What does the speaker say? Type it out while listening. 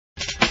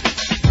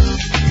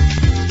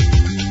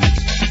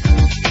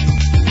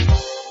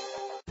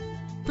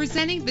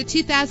Presenting the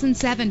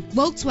 2007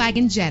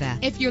 Volkswagen Jetta.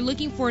 If you're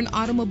looking for an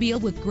automobile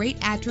with great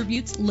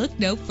attributes, look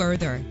no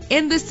further.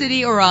 In the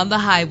city or on the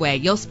highway,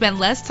 you'll spend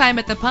less time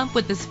at the pump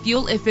with this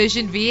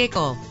fuel-efficient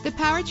vehicle. The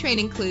powertrain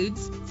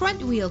includes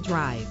front-wheel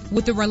drive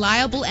with a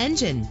reliable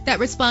engine that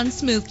responds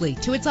smoothly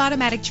to its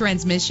automatic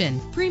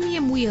transmission.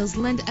 Premium wheels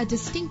lend a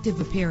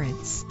distinctive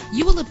appearance.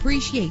 You will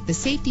appreciate the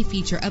safety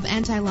feature of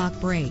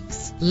anti-lock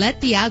brakes. Let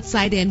the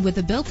outside in with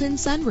a built-in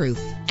sunroof.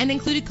 An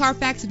included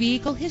Carfax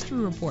Vehicle History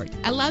Report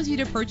allows you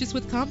to purchase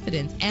with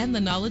confidence and the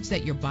knowledge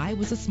that your buy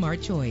was a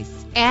smart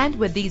choice. And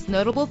with these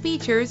notable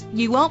features,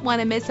 you won't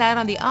want to miss out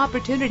on the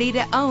opportunity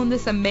to own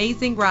this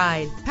amazing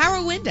ride.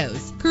 Power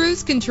windows,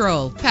 cruise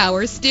control,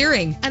 power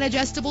steering, an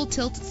adjustable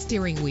tilt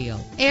steering wheel,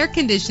 air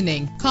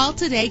conditioning. Call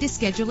today to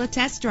schedule a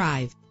test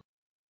drive.